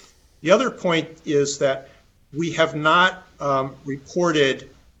influenza. The other point is that we have not reported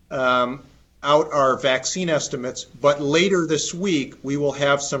out our vaccine estimates, but later this week we will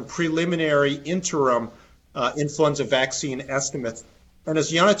have some preliminary interim influenza vaccine estimates. And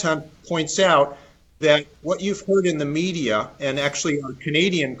as Jonathan points out, that what you've heard in the media, and actually our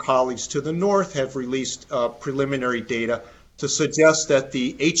Canadian colleagues to the north have released preliminary data to suggest that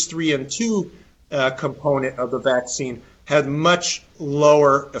the H3N2 component of the vaccine had much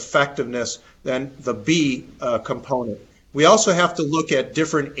lower effectiveness than the B component. We also have to look at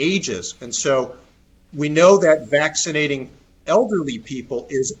different ages. And so we know that vaccinating elderly people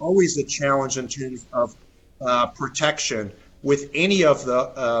is always a challenge in terms of protection with any of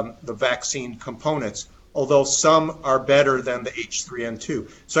the vaccine components, although some are better than the H3N2.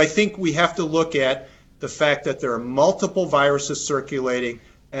 So I think we have to look at the fact that there are multiple viruses circulating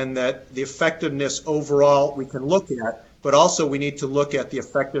and that the effectiveness overall we can look at, but also we need to look at the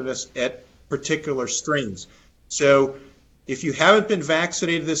effectiveness at particular strains. So if you haven't been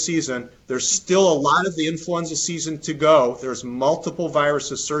vaccinated this season, there's still a lot of the influenza season to go. There's multiple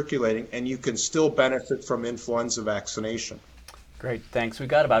viruses circulating, and you can still benefit from influenza vaccination. Great, thanks. We've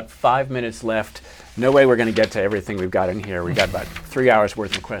got about 5 minutes left. No way we're going to get to everything we've got in here. We've got about 3 hours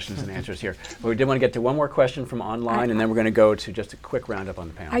worth of questions and answers here. But we did want to get to one more question from online, and then we're going to go to just a quick roundup on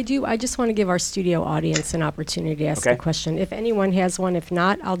the panel. I just want to give our studio audience an opportunity to ask a question. If anyone has one, if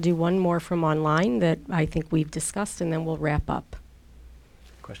not, I'll do one more from online that I think we've discussed, and then we'll wrap up.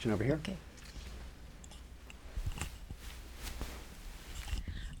 Question over here. Okay.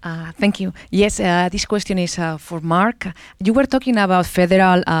 Thank you. Yes, this question is for Mark. You were talking about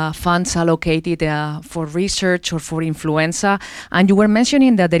federal funds allocated for research or for influenza, and you were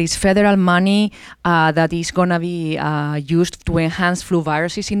mentioning that there is federal money that is going to be used to enhance flu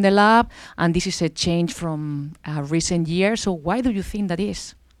viruses in the lab, and this is a change from recent years. So why do you think that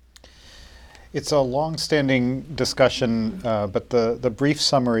is? It's a long-standing discussion, but the brief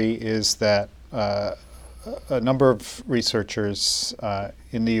summary is that a number of researchers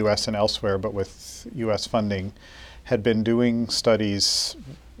in the U.S. and elsewhere, but with U.S. funding, had been doing studies,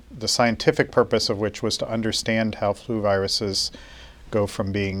 the scientific purpose of which was to understand how flu viruses go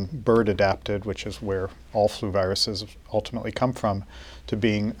from being bird adapted, which is where all flu viruses ultimately come from, to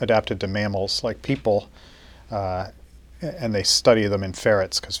being adapted to mammals like people. And they study them in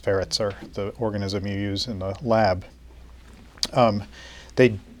ferrets, because ferrets are the organism you use in the lab.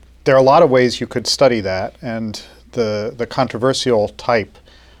 There are a lot of ways you could study that, and the controversial type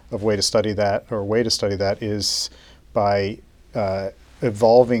of way to study that is by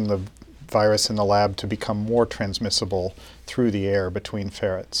evolving the virus in the lab to become more transmissible through the air between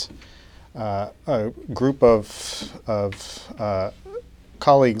ferrets. A group of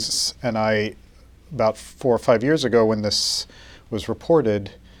colleagues and I, about 4 or 5 years ago when this was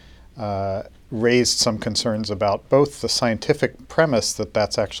reported, raised some concerns about both the scientific premise that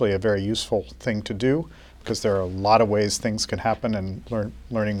that's actually a very useful thing to do, because there are a lot of ways things can happen, and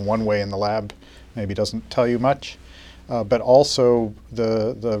learning one way in the lab maybe doesn't tell you much, but also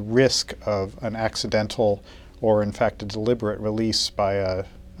the risk of an accidental or in fact a deliberate release by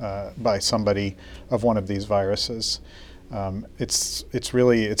somebody of one of these viruses. It's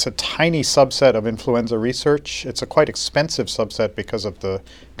a tiny subset of influenza research. It's a quite expensive subset because of the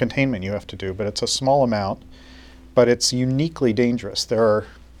containment you have to do, but it's a small amount, but it's uniquely dangerous. There are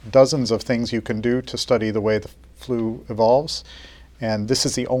dozens of things you can do to study the way the flu evolves, and this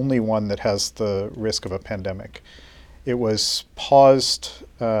is the only one that has the risk of a pandemic. It was paused,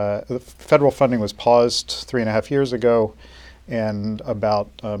 the federal funding was paused 3.5 years ago, and about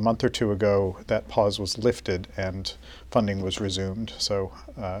a month or two ago, that pause was lifted and funding was resumed. So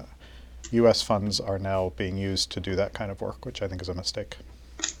U.S. funds are now being used to do that kind of work, which I think is a mistake.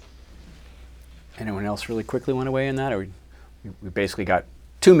 Anyone else really quickly want to weigh in that? Or we basically got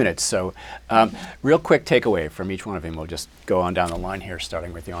 2 minutes. So real quick takeaway from each one of them. We'll just go on down the line here,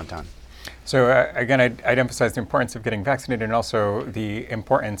 starting with you, Anton. So again, I'd emphasize the importance of getting vaccinated, and also the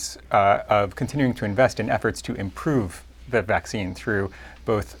importance of continuing to invest in efforts to improve the vaccine through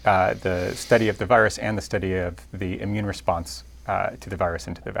both the study of the virus and the study of the immune response to the virus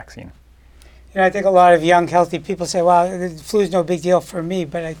and to the vaccine. I think a lot of young, healthy people say, well, the flu is no big deal for me,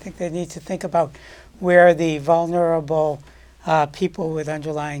 but I think they need to think about where the vulnerable people with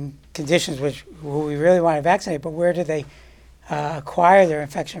underlying conditions, who we really want to vaccinate, but where do they acquire their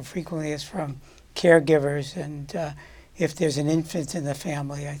infection? Frequently is from caregivers, and if there's an infant in the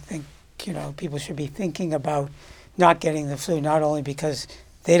family, I think people should be thinking about not getting the flu, not only because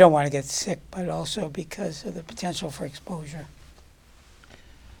they don't want to get sick, but also because of the potential for exposure.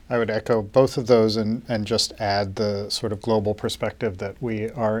 I would echo both of those and just add the sort of global perspective that we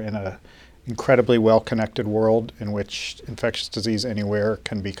are in an incredibly well-connected world in which infectious disease anywhere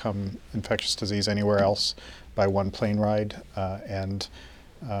can become infectious disease anywhere else by one plane ride. And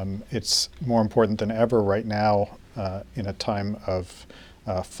it's more important than ever right now in a time of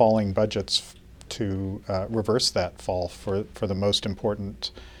falling budgets to reverse that fall for the most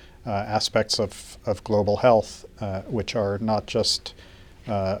important aspects of global health, which are not just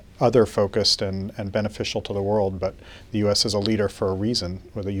other focused and beneficial to the world, but the U.S. is a leader for a reason,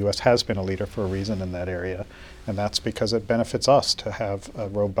 or the U.S. has been a leader for a reason in that area, and that's because it benefits us to have a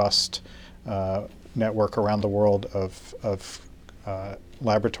robust network around the world of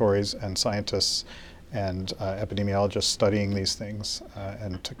laboratories and scientists and epidemiologists studying these things,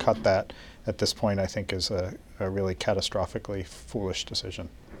 and to cut that at this point, I think, is a really catastrophically foolish decision.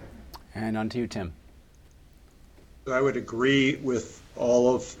 And on to you, Tim. I would agree with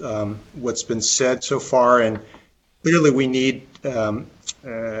all of what's been said so far, and clearly we need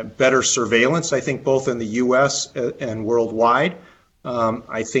better surveillance, I think, both in the U.S. and worldwide.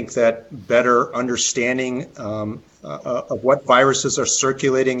 I think that better understanding of what viruses are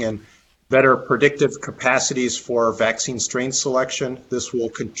circulating and better predictive capacities for vaccine strain selection. This will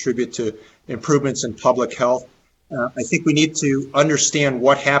contribute to improvements in public health. I think we need to understand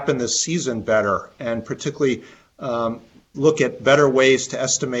what happened this season better, and particularly look at better ways to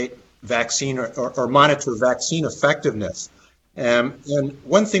estimate vaccine or monitor vaccine effectiveness. And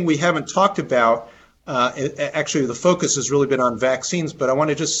one thing we haven't talked about, actually the focus has really been on vaccines, but I want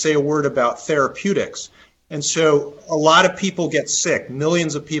to just say a word about therapeutics. And so a lot of people get sick,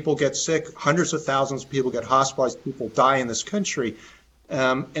 millions of people get sick, hundreds of thousands of people get hospitalized, people die in this country.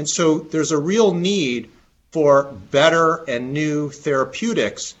 And so there's a real need for better and new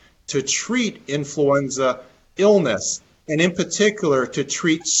therapeutics to treat influenza illness, and in particular to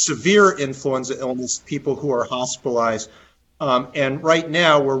treat severe influenza illness, people who are hospitalized. And right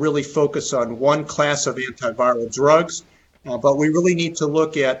now we're really focused on one class of antiviral drugs, but we really need to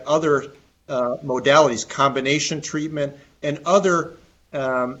look at other modalities, combination treatment, and other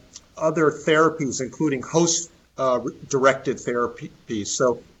therapies, including host-directed therapies.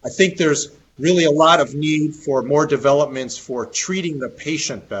 So I think there's really a lot of need for more developments for treating the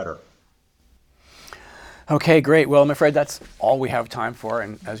patient better. Okay, great. Well, I'm afraid that's all we have time for.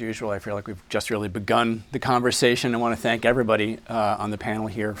 And as usual, I feel like we've just really begun the conversation. I want to thank everybody on the panel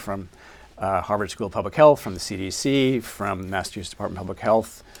here from Harvard School of Public Health, from the CDC, from Massachusetts Department of Public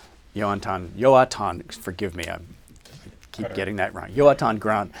Health, Yoatan, forgive me, I keep getting that wrong. Yoatan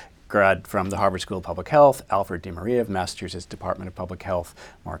grad from the Harvard School of Public Health, Alfred DeMaria of Massachusetts Department of Public Health,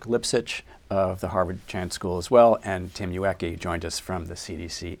 Mark Lipsitch of the Harvard Chan School as well, and Tim Uecke joined us from the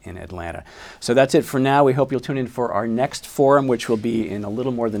CDC in Atlanta. So that's it for now. We hope you'll tune in for our next forum, which will be in a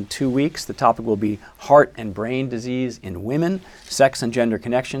little more than 2 weeks. The topic will be heart and brain disease in women, sex and gender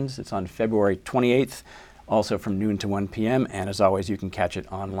connections. It's on February 28th, also from noon to 1 p.m. And as always, you can catch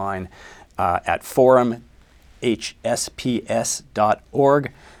it online at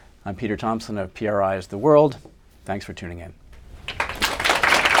forumhsps.org. I'm Peter Thompson of PRI is the World. Thanks for tuning in.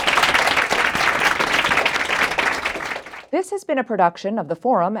 This has been a production of the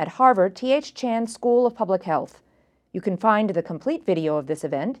Forum at Harvard T.H. Chan School of Public Health. You can find the complete video of this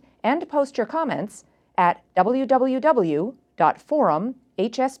event and post your comments at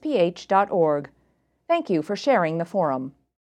www.forumhsph.org. Thank you for sharing the forum.